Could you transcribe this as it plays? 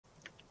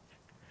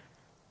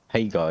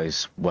Hey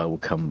guys,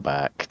 welcome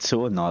back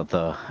to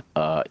another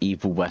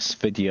Evil West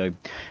video.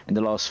 In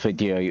the last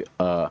video,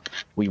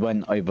 we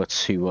went over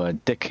to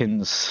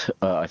Dickens,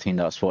 I think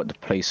that's what the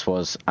place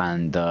was,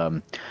 and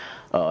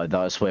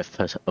that's where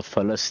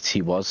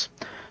Felicity was,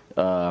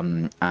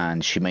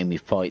 and she made me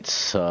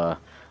fight a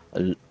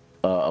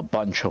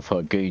bunch of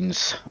her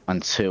goons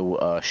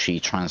until she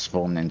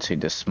transformed into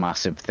this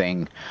massive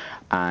thing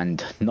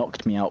and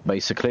knocked me out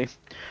basically,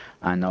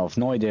 and I have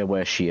no idea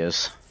where she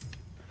is.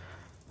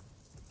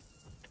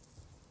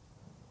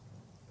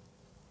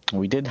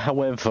 We did,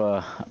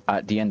 however,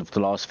 at the end of the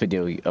last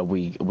video,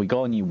 we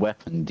got a new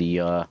weapon. We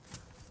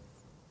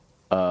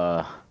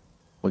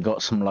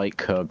got some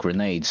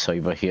grenades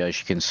over here, as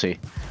you can see.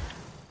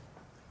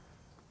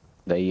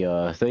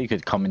 They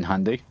could come in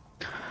handy.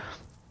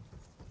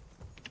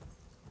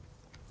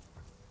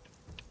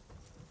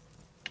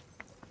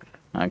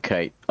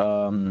 Okay.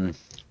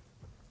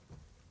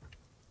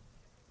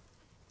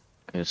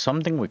 There's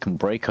something we can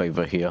break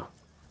over here.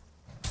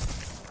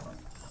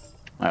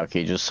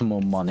 Okay, just some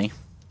more money.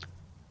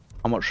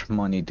 How much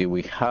money do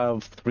we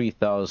have?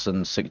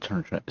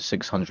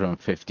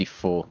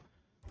 3,654.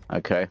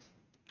 Okay.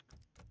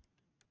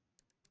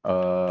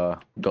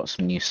 Got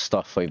some new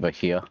stuff over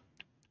here.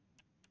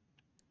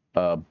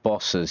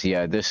 Bosses.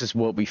 Yeah, this is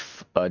what we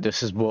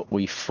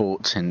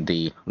fought in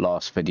the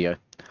last video.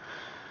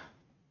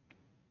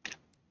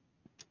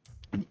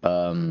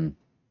 Yeah,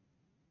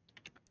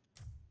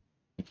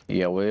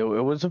 well,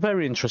 it was a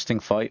very interesting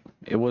fight.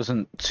 It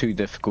wasn't too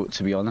difficult,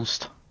 to be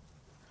honest.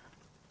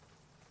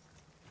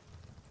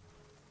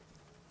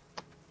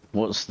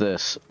 What's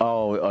this?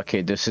 Oh,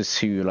 okay, this is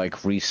to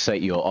like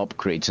reset your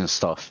upgrades and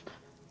stuff.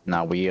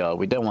 Now we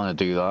don't want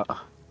to do that.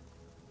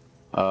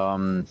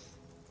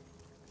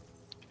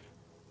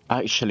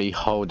 Actually,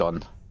 hold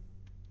on.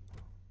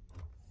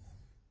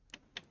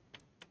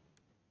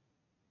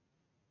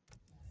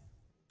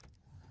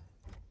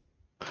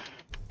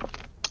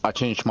 I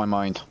changed my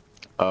mind.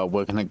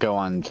 We're gonna go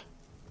and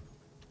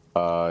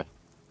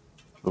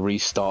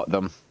restart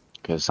them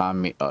because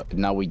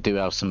now we do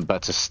have some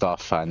better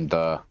stuff, and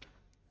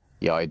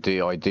yeah, I do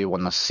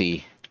want to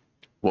see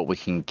what we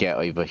can get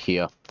over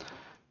here.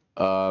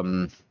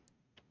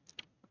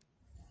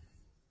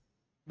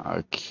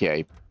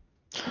 Okay,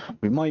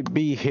 we might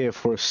be here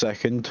for a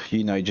second.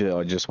 You know, I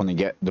just want to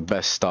get the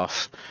best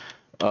stuff.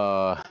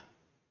 Okay,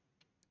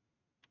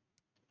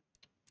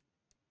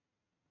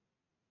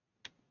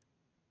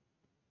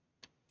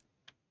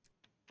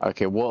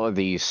 what are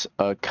these?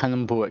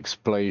 Cannonball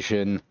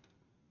explosion.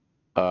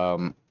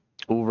 All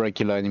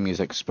regular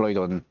enemies explode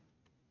on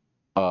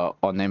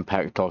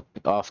impact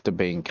after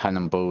being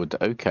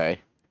cannonballed. Okay.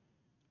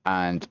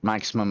 And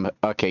maximum.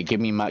 Okay,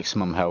 give me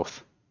maximum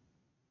health.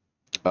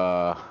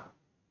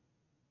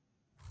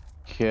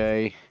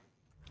 Okay.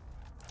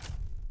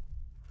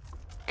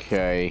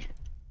 Okay.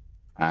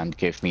 And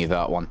give me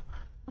that one.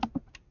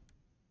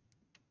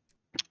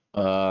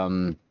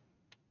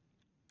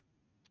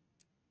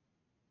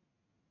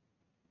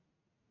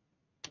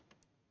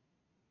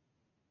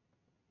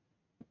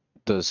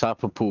 The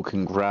zapper pool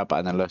can grab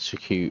and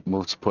electrocute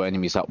multiple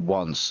enemies at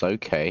once.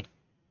 Okay.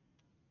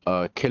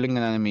 Killing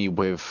an enemy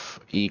with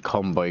E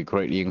combo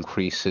greatly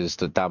increases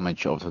the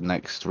damage of the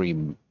next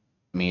 3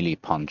 melee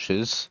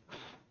punches.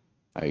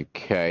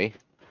 Okay.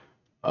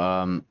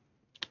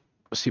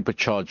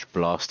 Supercharged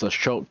blast. A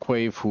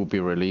shockwave will be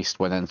released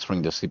when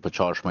entering the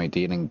supercharged mode,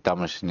 dealing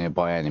damage to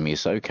nearby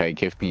enemies. Okay,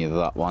 give me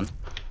that one.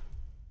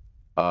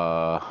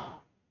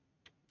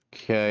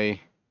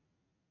 Okay.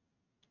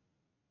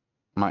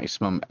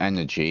 Maximum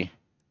energy.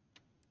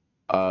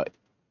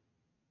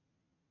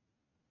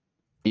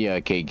 Yeah,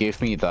 okay,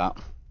 give me that.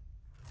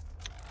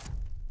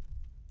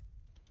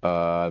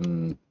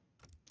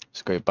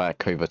 Let's go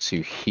back over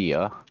to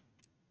here.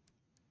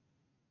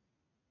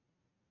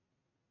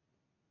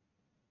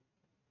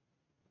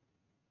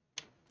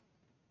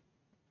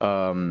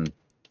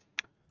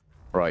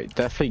 Right,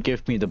 definitely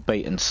give me the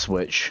bait and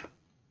switch.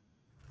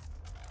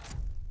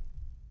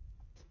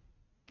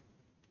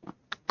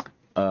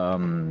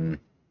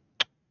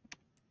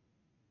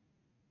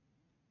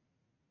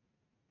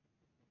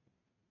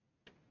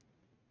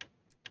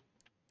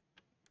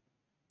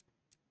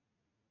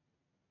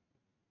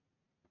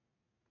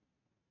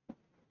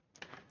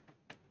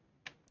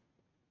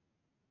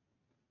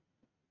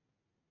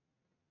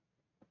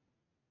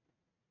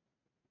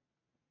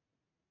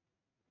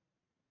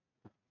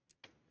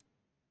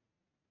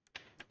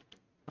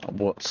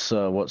 What's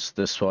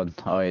this one?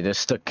 Oh, yeah, this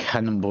is the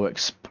cannonball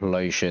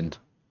explosion.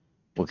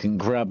 We can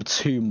grab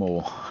 2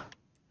 more.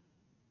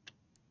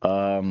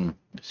 So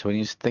we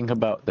need to think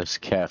about this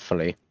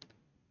carefully.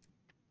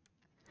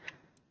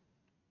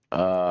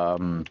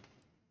 Okay,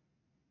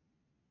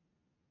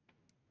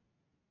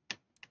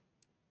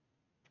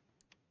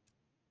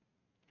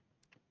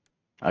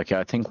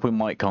 I think we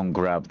might go and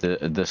grab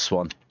this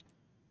one.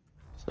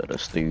 So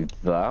let's do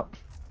that.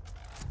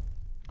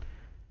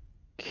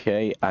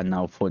 Okay, and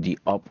now for the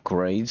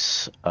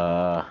upgrades.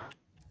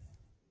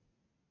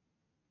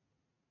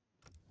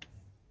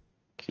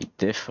 Okay,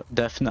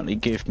 definitely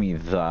give me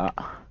that.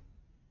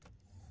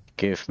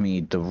 Give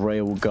me the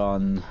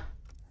railgun.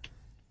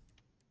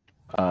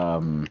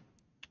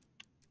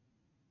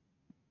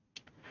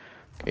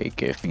 Okay,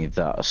 give me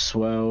that as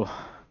well.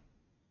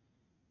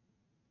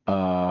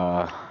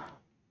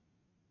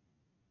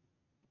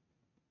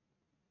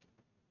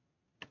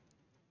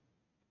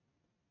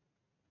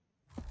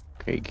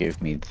 Okay,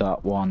 give me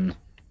that one.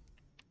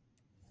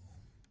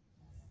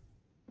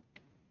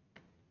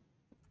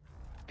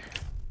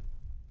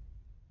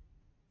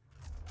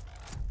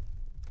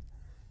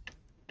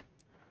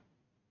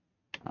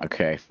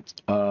 Okay,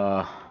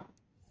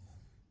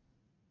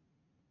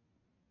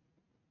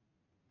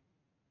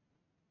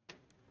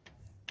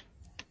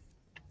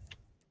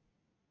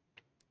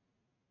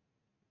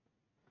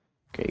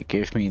 okay,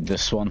 give me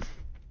this one.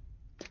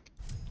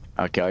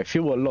 Okay, I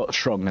feel a lot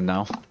stronger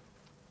now.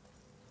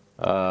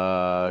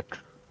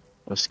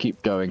 Let's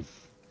keep going.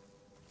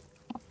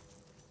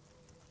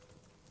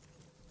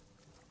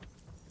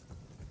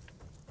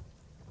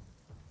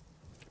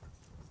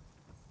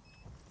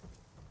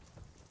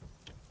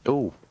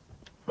 Oh,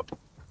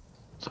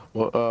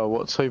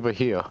 what's over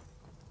here?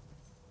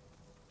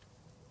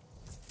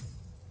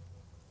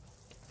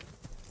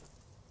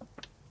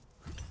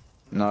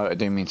 No, I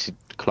didn't mean to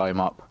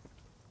climb up.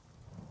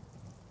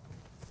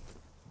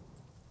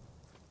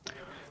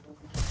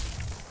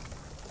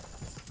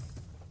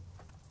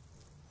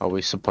 Are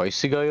we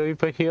supposed to go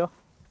over here?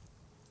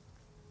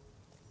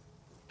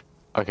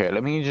 Okay,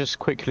 let me just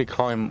quickly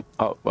climb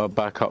up,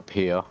 back up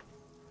here.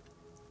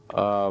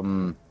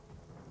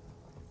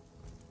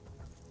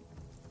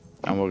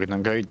 And we're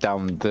gonna go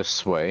down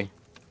this way.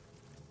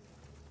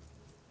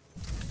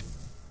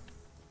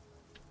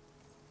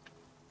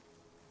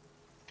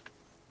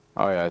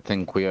 Oh yeah, I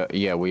think we are,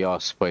 yeah, we are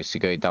supposed to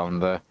go down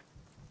there.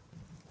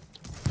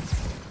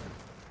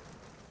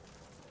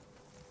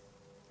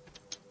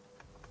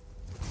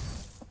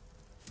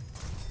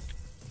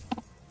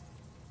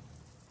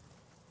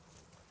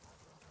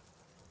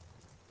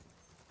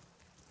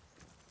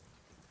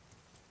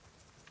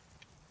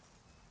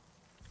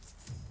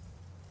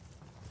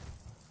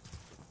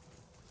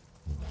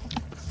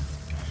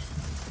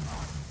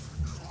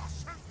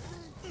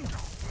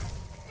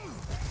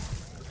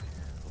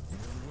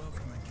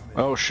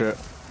 Oh shit.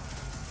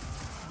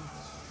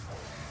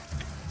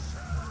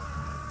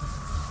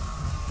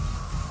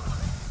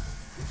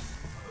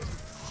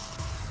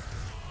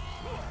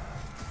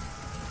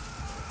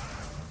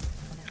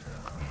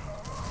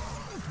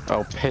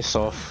 Oh, piss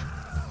off.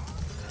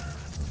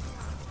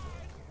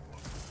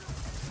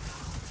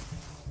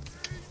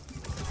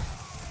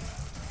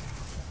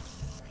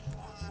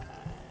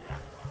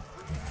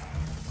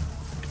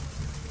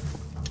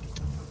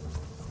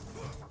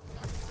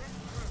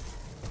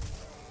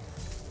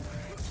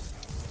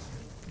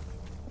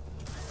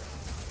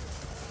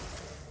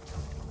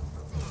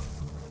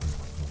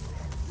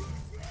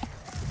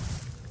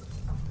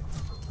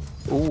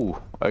 Ooh,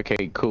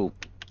 okay, cool.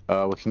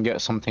 We can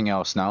get something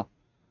else now.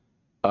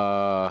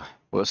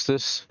 What's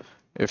this?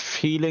 If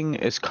healing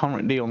is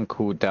currently on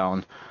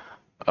cooldown,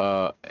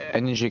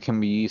 energy can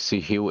be used to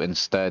heal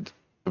instead.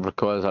 It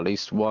requires at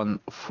least one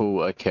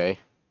full, okay.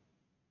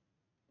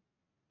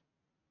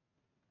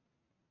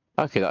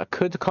 Okay, that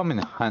could come in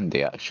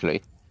handy,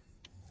 actually.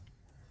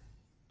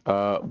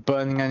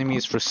 Burning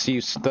enemies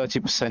receives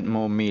 30%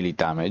 more melee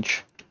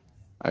damage.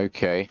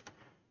 Okay.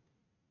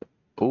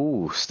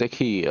 Ooh,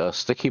 sticky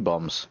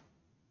bombs.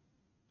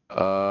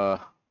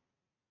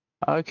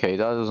 Okay,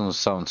 that doesn't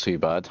sound too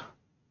bad.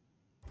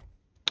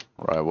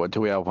 Right, what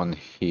do we have on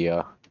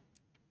here?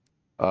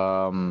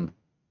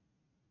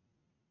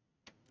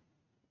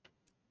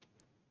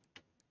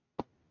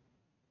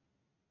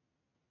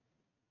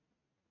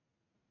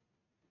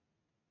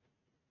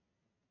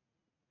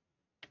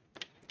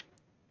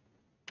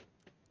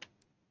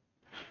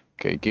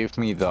 Okay, give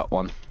me that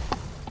one.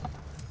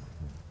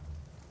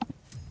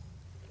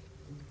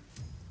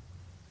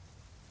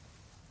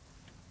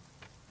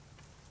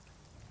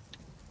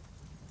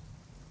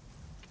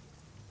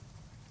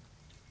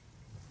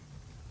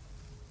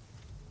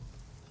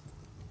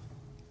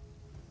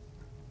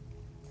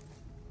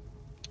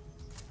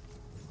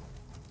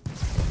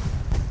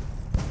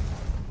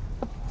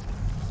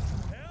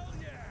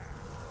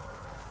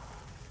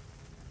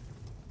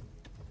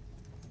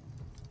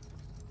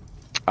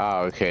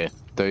 Ah, okay.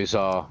 Those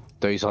are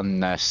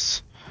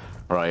nests.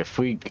 Right, if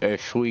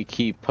we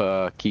keep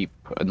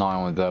an eye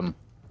on them,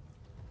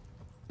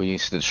 we need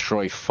to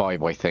destroy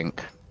 5, I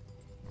think.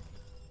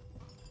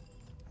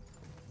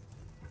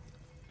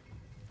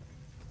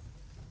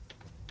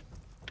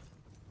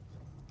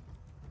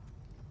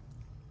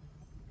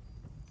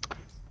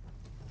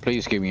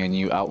 Please give me a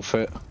new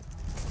outfit.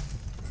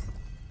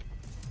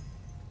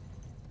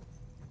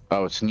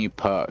 Oh, it's a new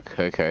perk.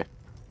 Okay.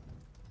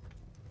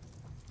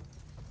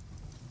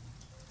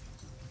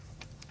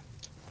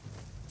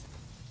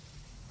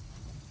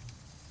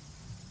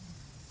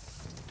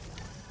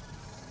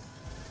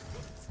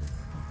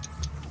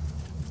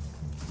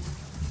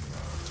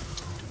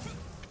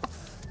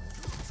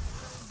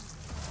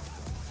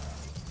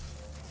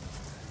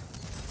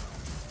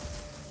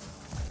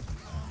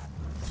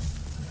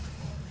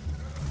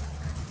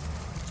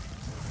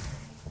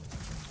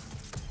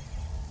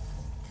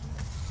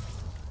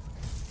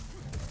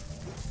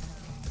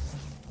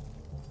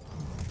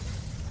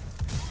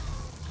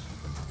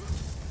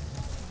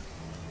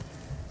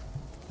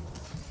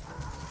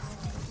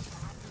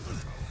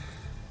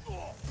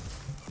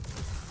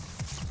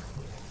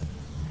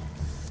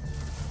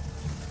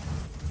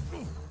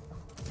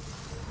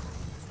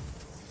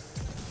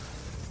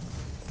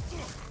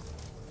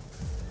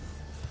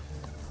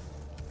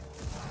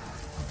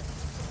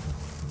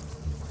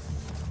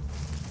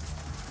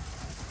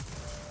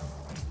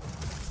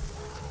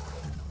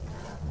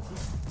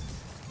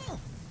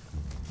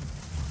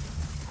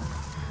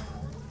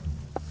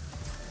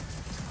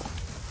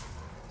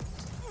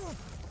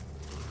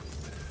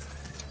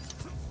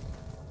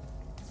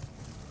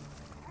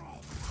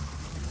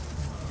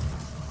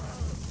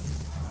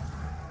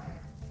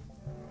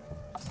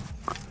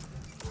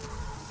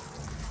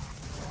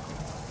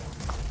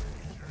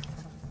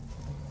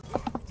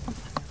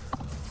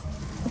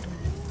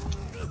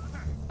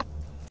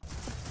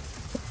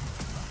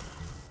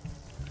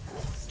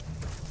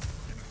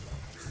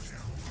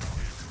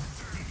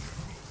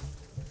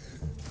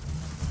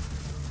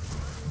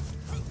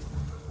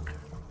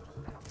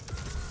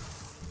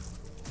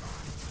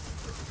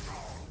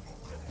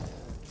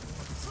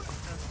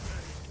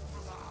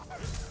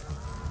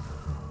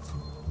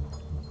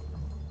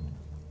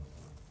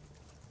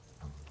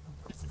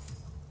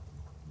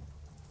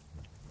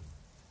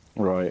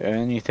 Right,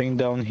 anything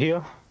down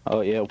here?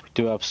 Oh yeah, we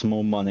do have some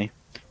more money.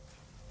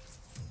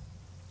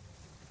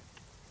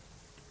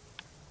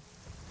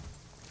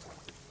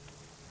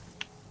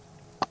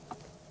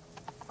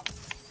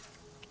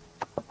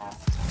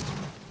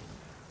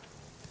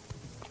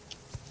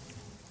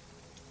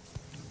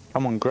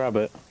 Come on, grab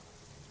it.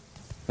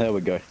 There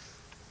we go.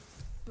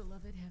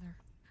 Beloved Heather,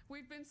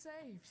 we've been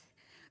saved.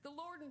 The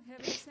Lord in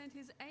heaven sent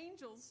his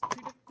angels to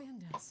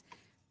defend us.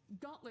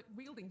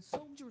 Gauntlet-wielding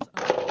soldiers of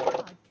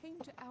God came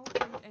to our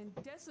aid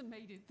and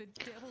decimated the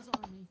devil's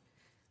army.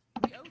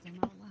 We owe them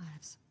our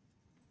lives.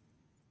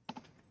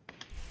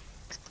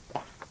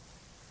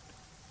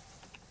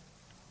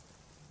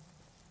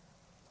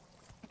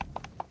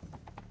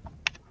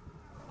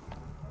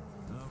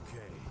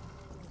 Okay,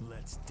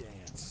 let's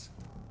dance.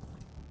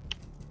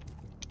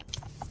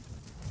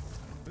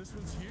 This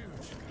one's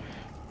huge.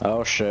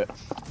 Oh shit.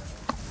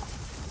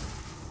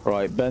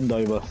 Right, bend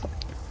over.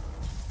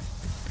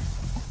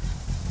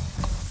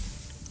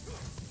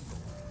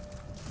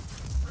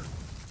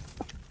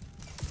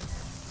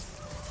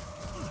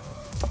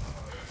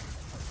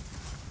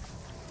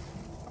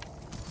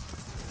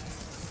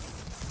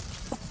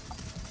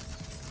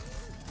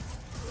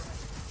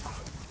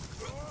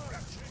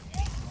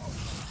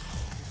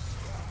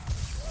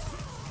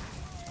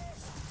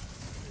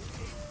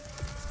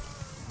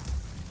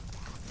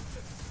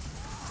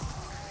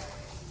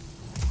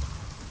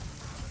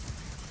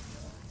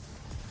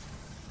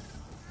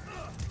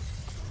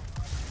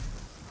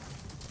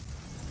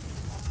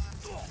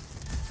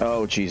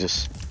 Oh,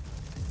 Jesus.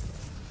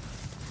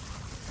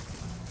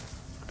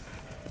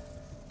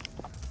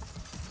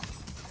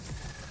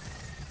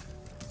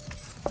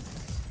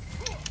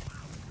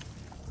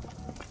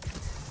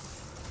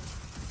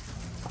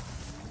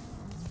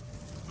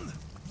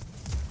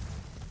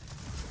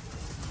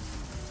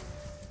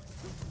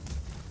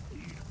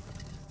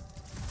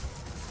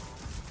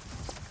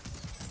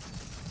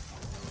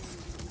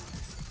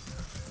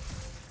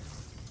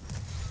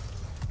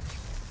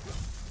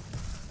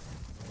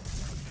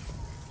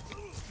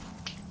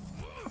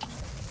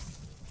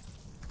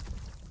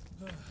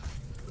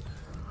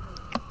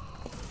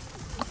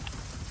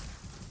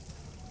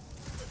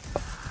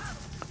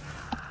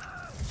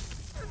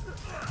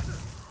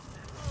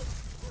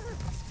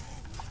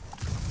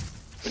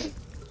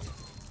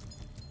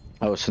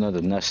 Oh, it's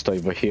another nest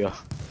over here.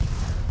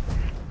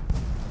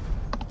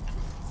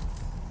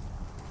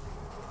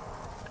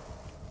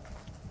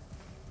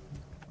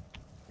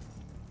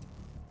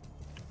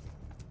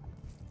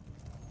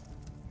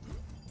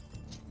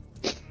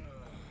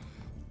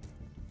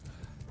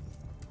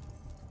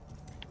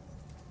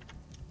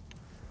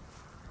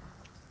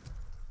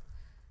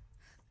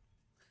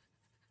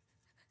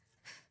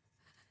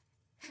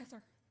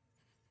 Heather,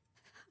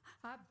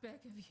 I beg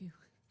of you,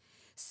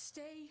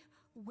 stay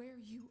where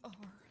you are.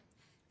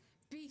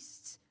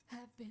 Beasts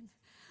have been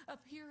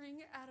appearing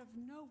out of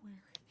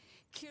nowhere,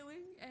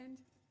 killing and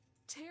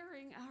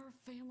tearing our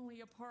family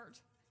apart.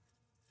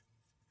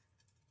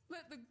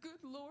 Let the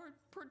good Lord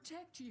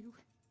protect you.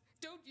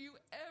 Don't you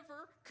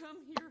ever come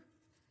here.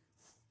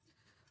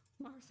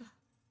 Martha.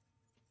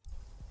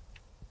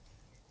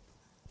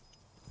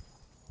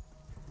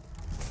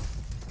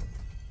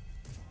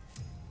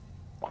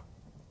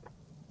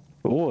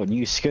 Oh, a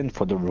new skin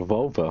for the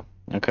revolver.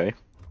 Okay.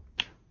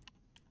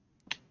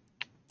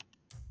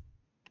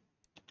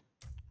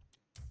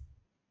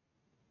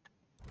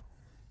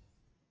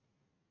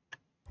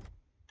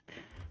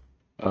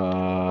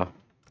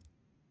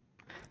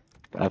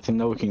 I think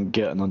now we can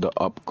get another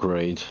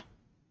upgrade.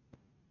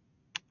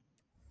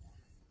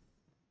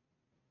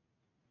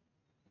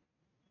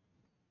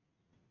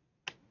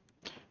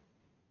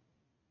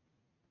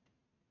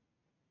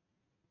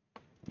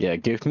 Yeah,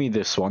 give me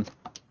this one.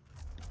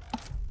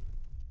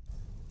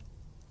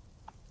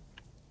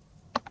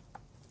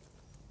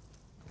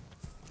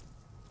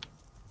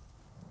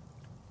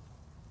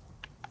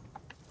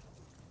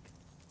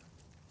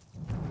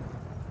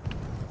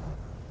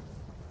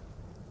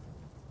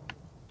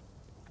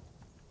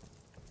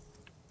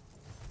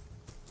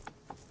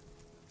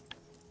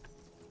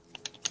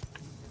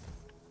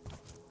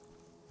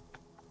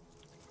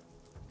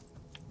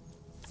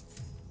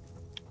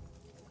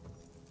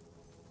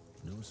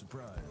 No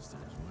surprise,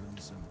 there's one in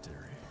the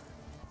cemetery.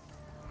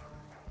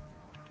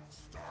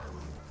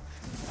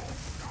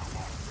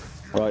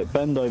 Right,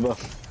 bend over.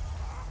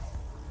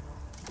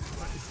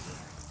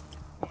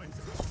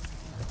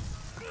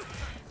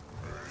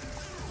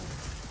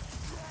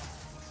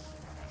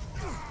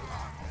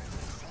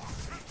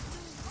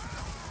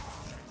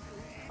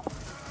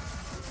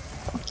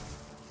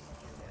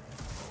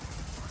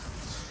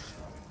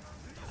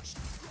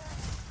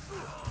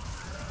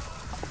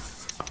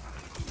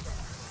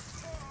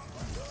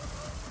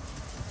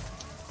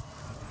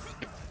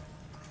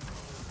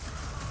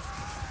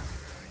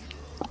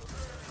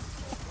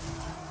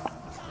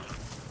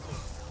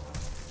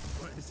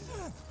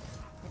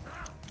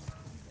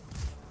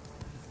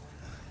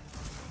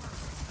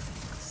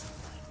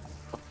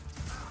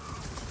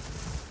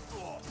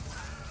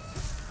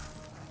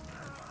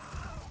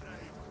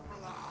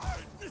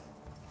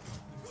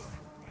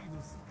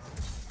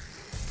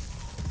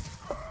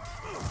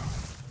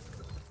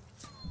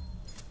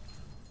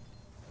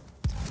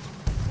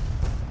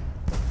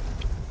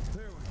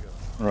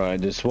 Right,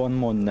 there's one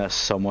more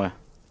nest somewhere.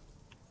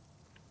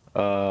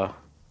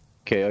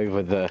 Okay,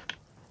 over there.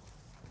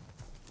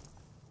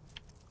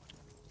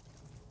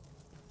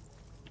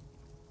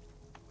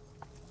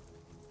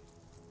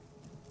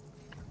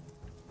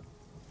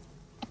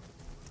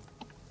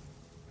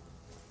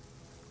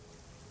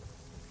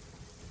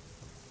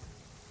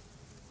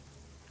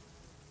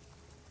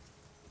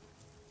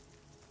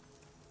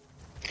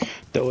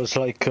 There was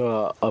like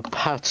a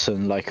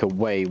pattern, like a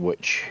way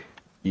which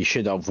you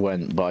should have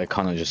went, but I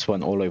kind of just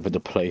went all over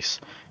the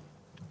place.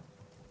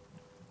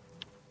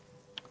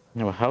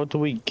 Now, how do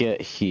we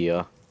get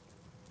here?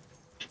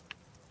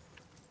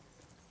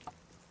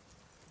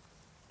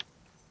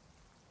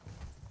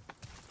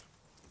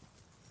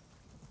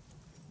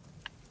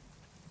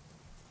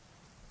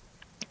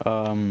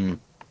 Alright,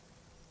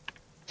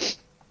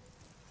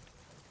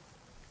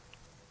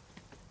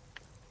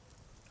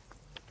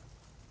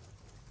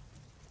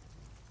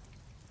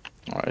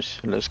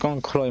 so let's go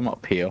and climb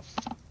up here.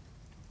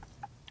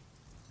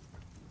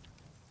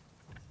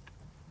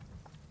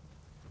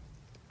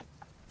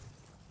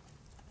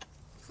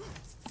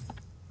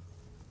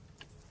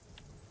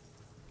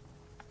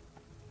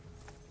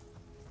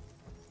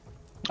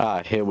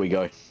 Ah, here we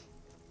go.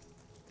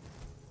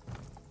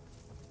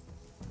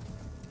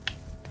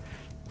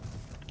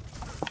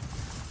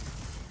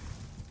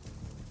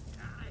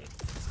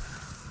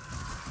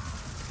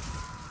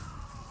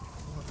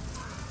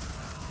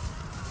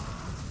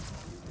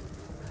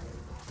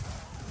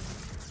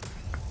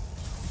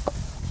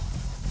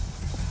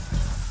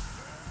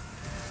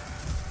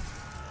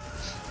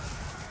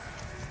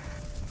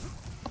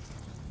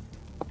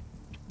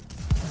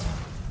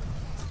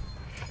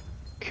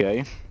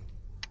 Okay.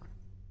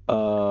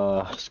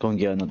 Let's go and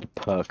get another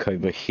perk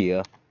over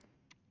here.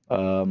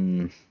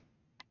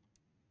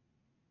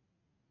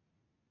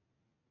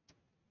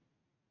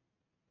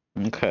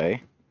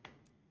 Okay.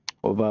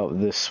 What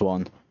about this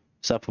one?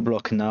 Zapper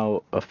block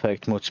now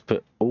affect multiple.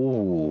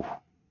 Ooh.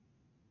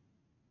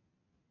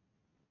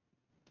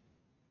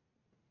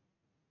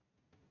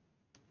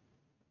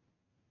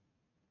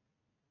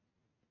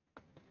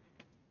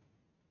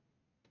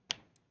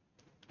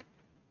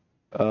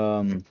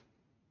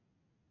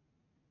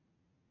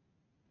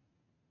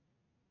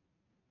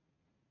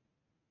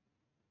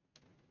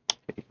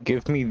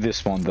 Give me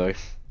this one though.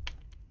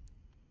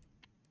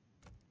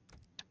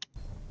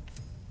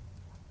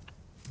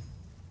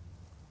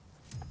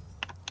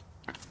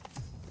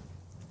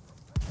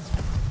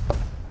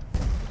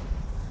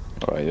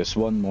 Alright, there's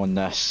one more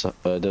nest.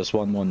 There's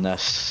one more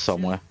nest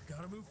somewhere.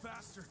 Gotta move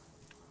faster.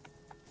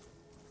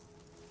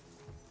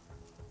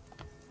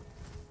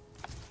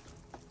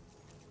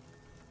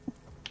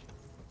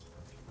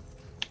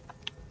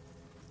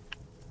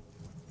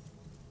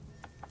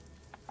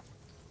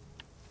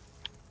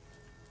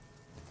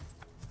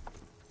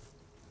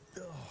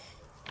 Oh,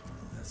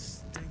 that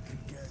stinking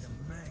gag of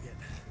maggot.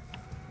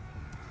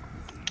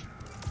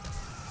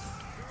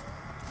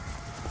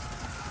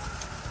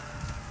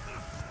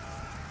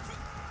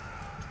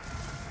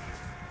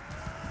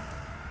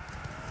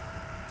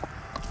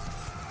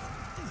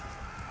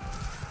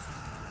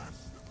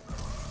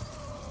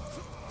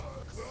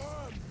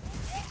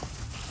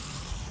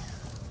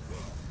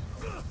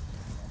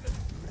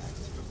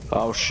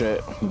 Oh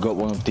shit, we got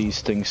one of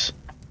these things.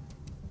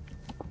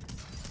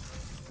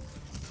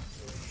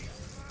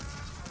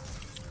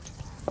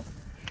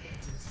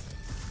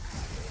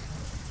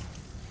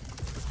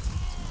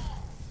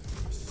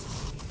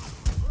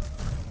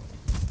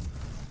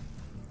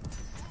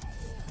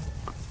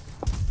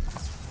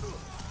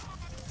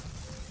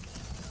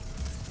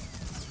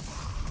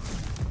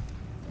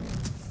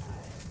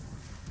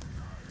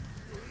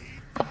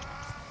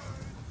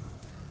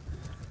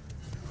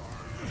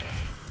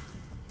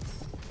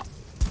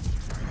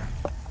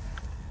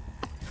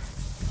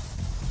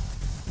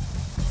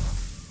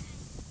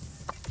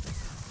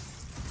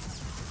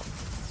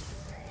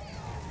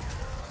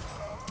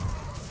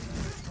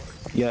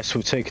 Yes,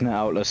 we're taking it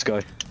out, let's go.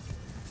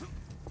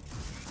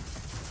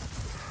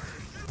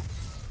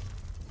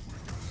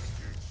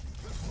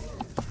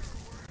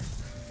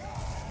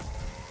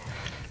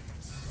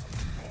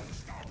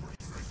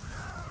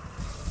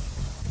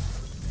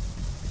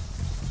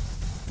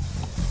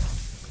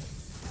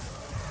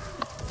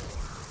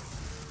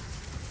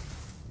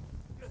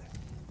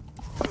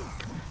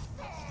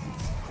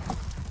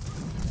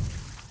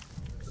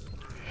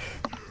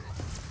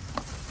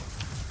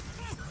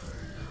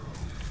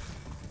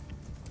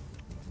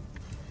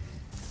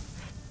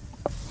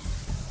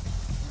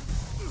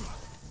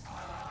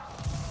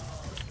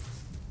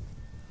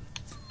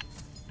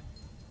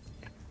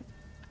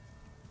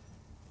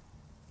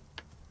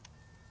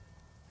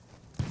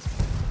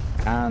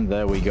 And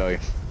there we go.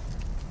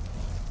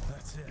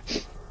 That's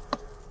it.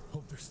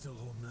 Hope they're still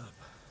holding up.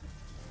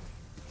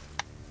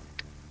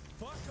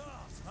 Fuck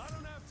off! I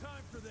don't have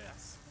time for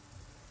this.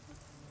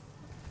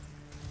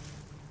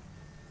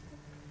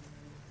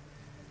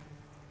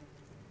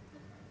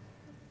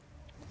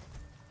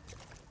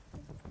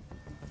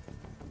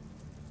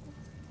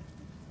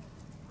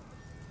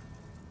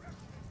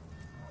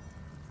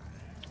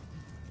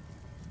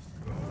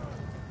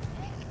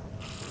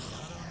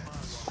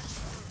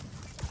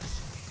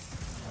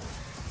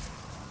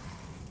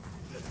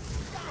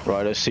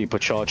 Right, let's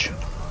supercharge.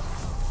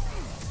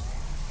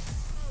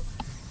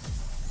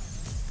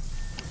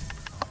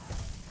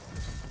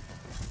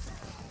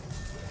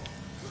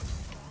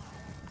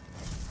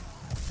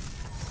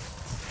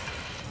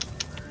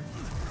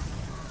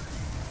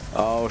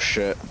 Oh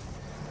shit.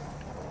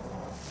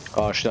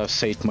 Oh, I should have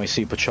saved my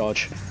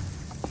supercharge.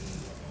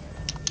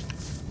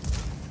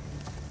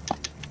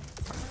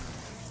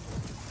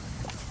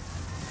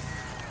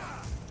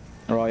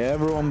 Right,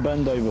 everyone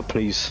bend over,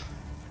 please.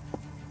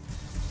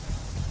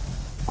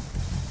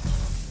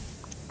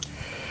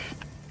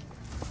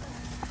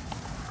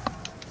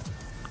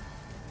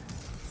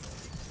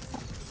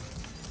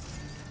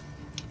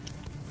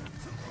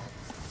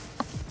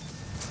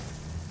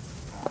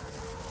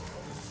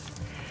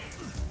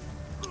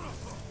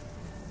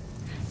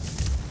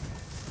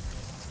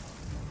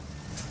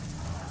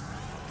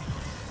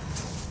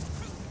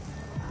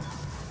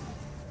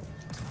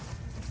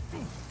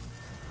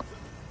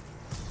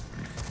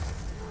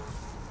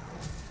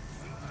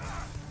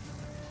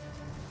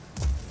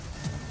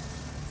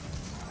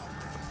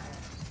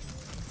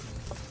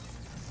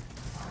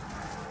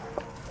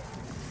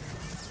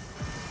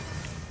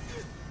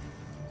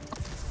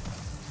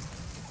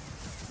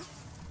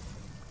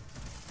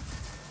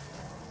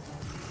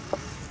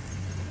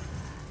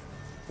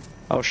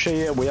 Oh shit,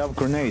 yeah, we have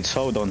grenades,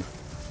 hold on.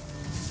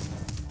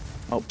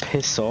 Oh,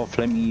 piss off,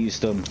 let me use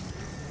them.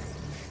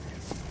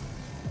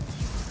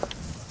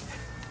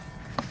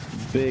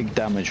 Big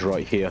damage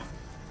right here.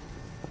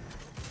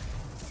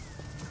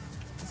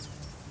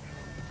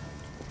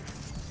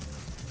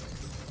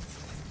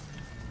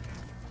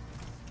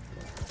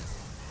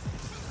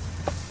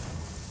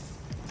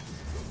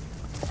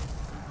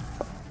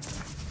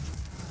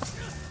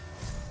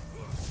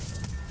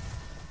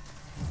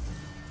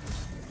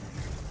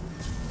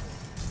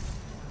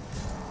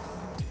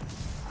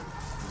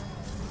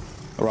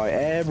 Right,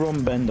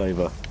 everyone bend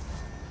over.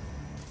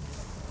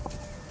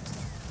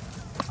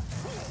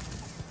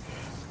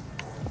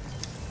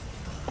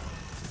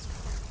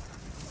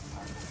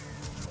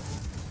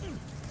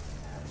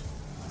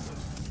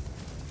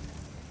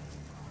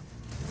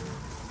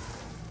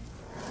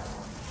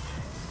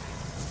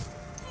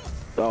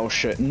 Oh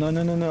shit, no,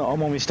 no, no, no,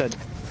 I'm almost dead.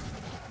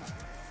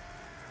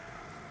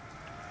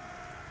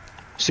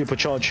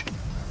 Supercharge.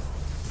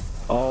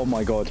 Oh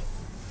my god.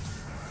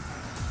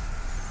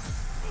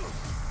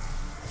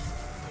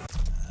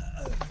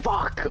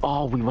 Fuck!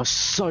 Oh, we were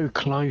so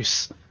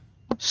close.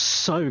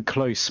 So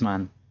close,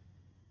 man.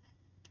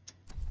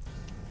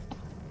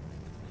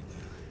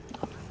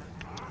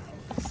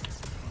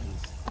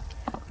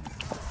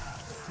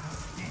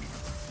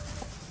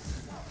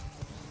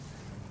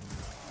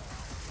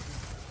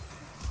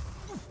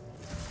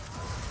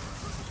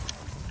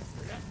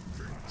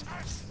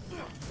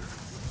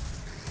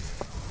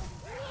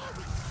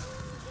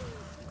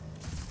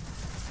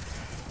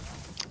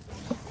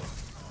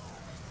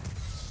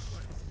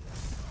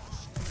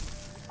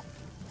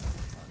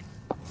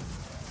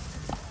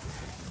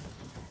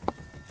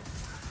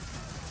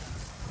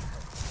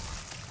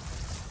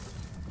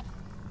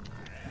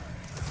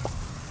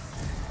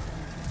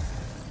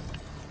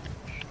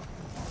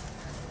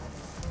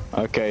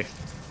 Okay,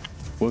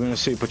 we're gonna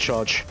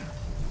supercharge.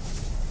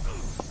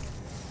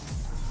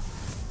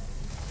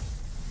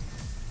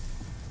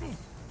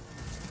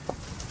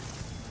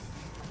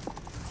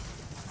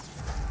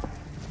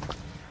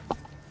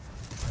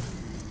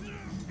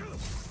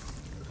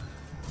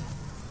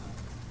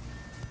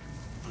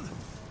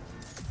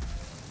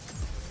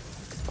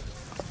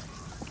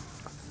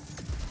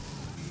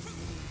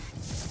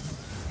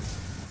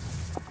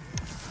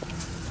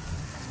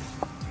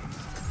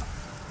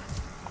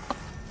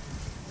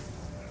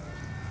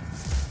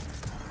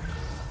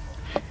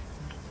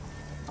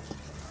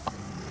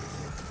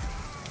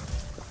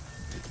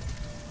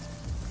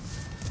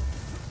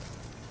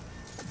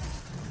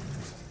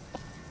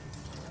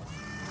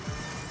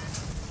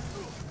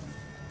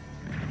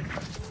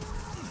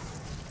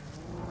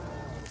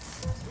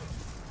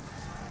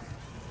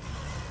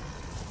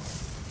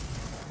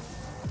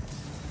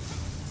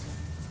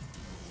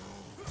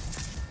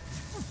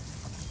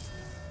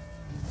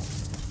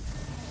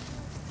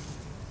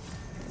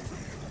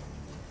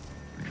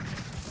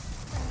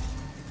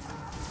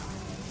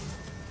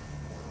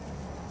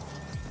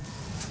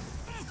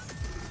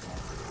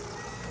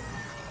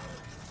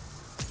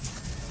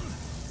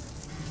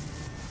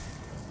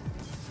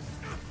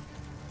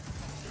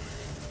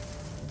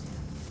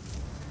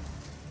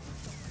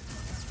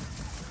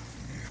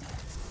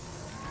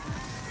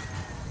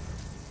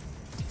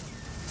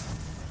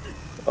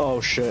 Oh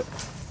shit.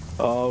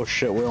 Oh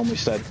shit, we're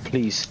almost dead.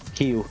 Please,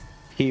 heal.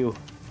 Heal.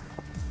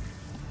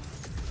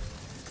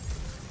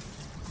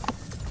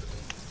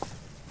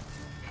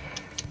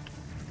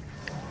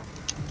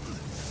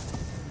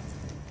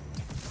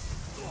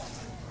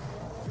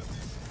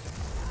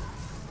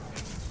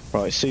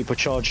 Right,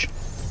 supercharge.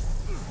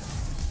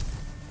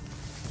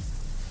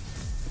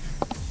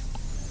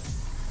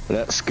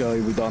 Let's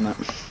go, we done it.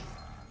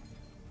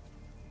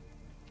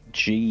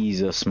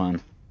 Jesus,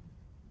 man.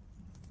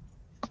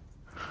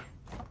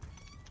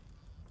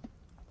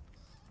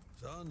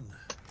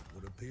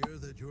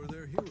 you're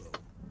their hero.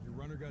 Your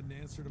runner got an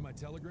answer to my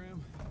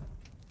telegram?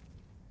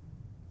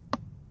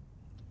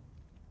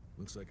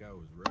 Looks like I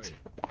was right.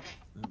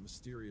 That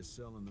mysterious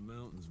cell in the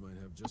mountains might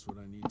have just what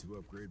I need to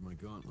upgrade my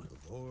gauntlet.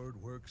 The Lord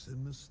works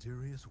in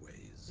mysterious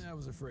ways. I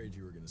was afraid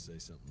you were going to say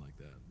something like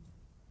that.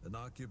 An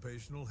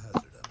occupational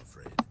hazard, I'm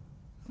afraid.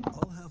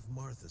 I'll have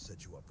Martha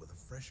set you up with a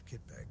fresh kit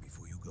bag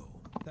before you go.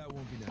 That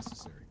won't be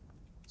necessary.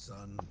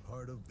 Son,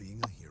 part of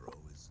being a hero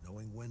is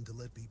knowing when to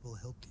let people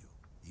help you.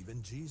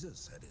 Even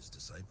Jesus had his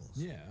disciples.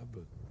 Yeah,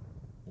 but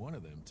one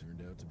of them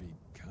turned out to be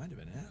kind of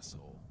an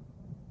asshole.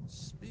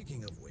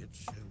 Speaking of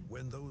which,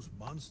 when those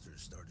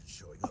monsters started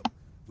showing up,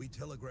 we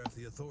telegraphed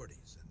the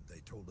authorities, and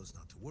they told us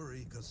not to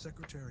worry because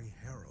Secretary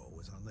Harrow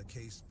was on the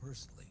case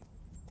personally.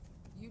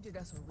 You did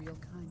us a real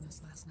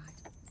kindness last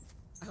night.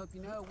 I hope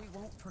you know we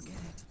won't forget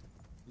it.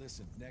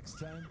 Listen, next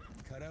time,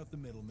 cut out the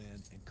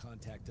middleman and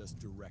contact us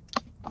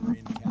directly. We're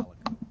in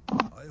Calico.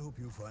 I hope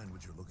you find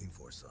what you're looking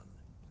for, son.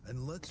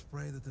 And let's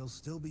pray that there'll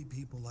still be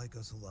people like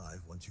us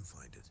alive once you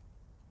find it.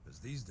 Because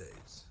these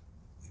days,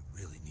 we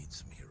really need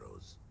some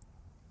heroes.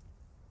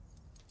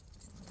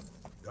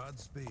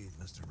 Godspeed,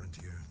 Mr.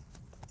 Rentier.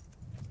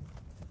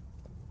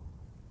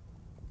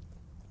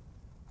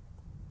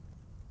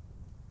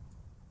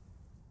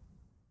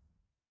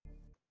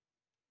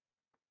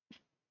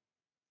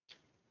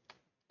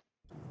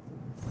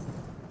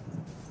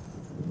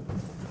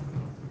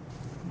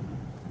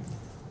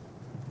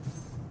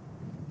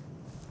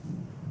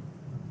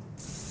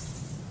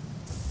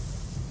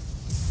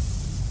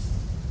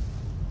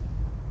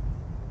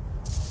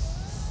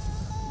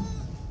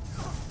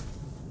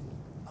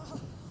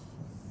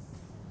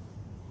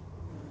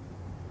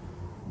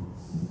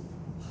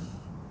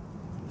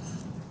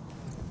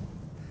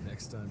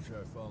 Next time, try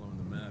following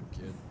the map,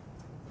 kid.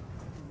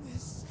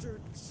 Mr.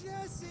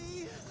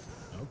 Jesse!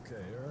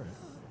 Okay, alright.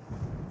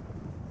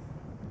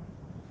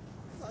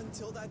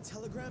 Until that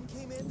telegram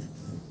came in,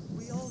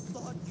 we all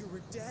thought you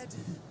were dead.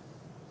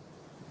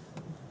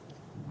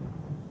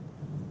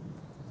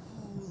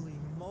 Holy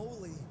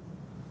moly.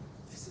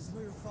 This is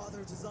where your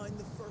father designed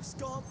the first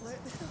gauntlet.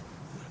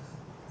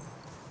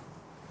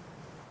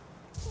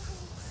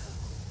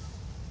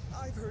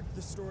 I've heard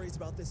the stories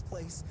about this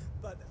place,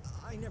 but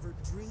I never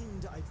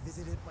dreamed I'd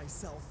visit it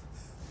myself.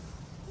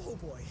 Oh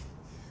boy,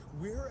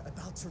 we're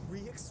about to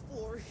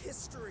re-explore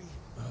history.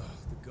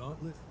 The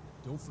gauntlet?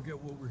 Don't forget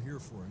what we're here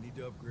for. I need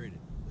to upgrade it.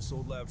 This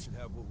old lab should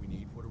have what we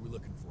need. What are we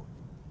looking for?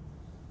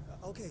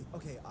 Okay,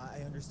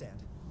 I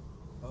understand.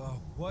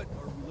 What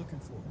are we looking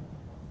for?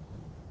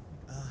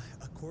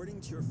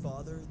 According to your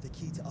father, the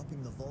key to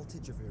upping the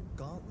voltage of your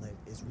gauntlet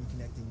is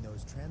reconnecting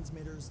those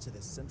transmitters to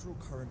the central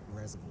current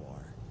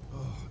reservoir.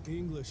 Oh,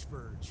 English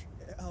Verge.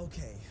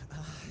 Okay,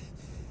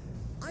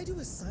 I do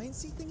a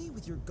sciencey thingy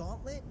with your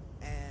gauntlet,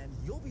 and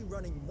you'll be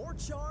running more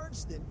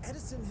charge than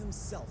Edison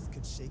himself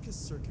could shake a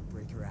circuit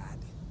breaker at.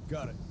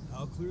 Got it.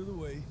 I'll clear the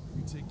way.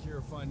 You take care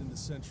of finding the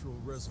central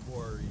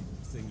reservoir-y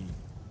thingy.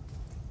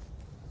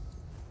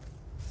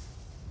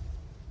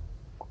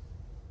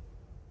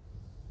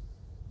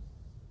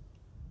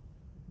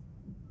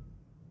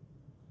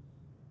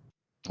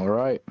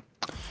 Alright.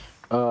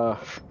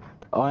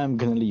 I am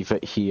going to leave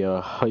it here.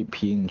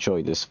 Hope you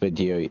enjoyed this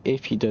video.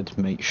 If you did,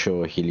 make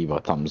sure you leave a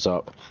thumbs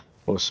up.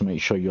 Also,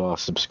 make sure you are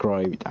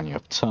subscribed and you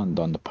have turned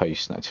on the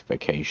post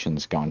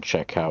notifications. Go and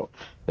check out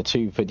the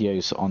two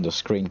videos on the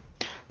screen.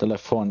 The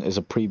left one is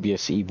a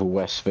previous Evil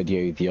West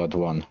video. The other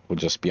one will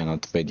just be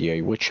another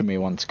video which you may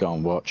want to go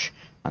and watch.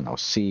 And I'll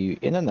see you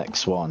in the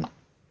next one.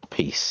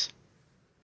 Peace.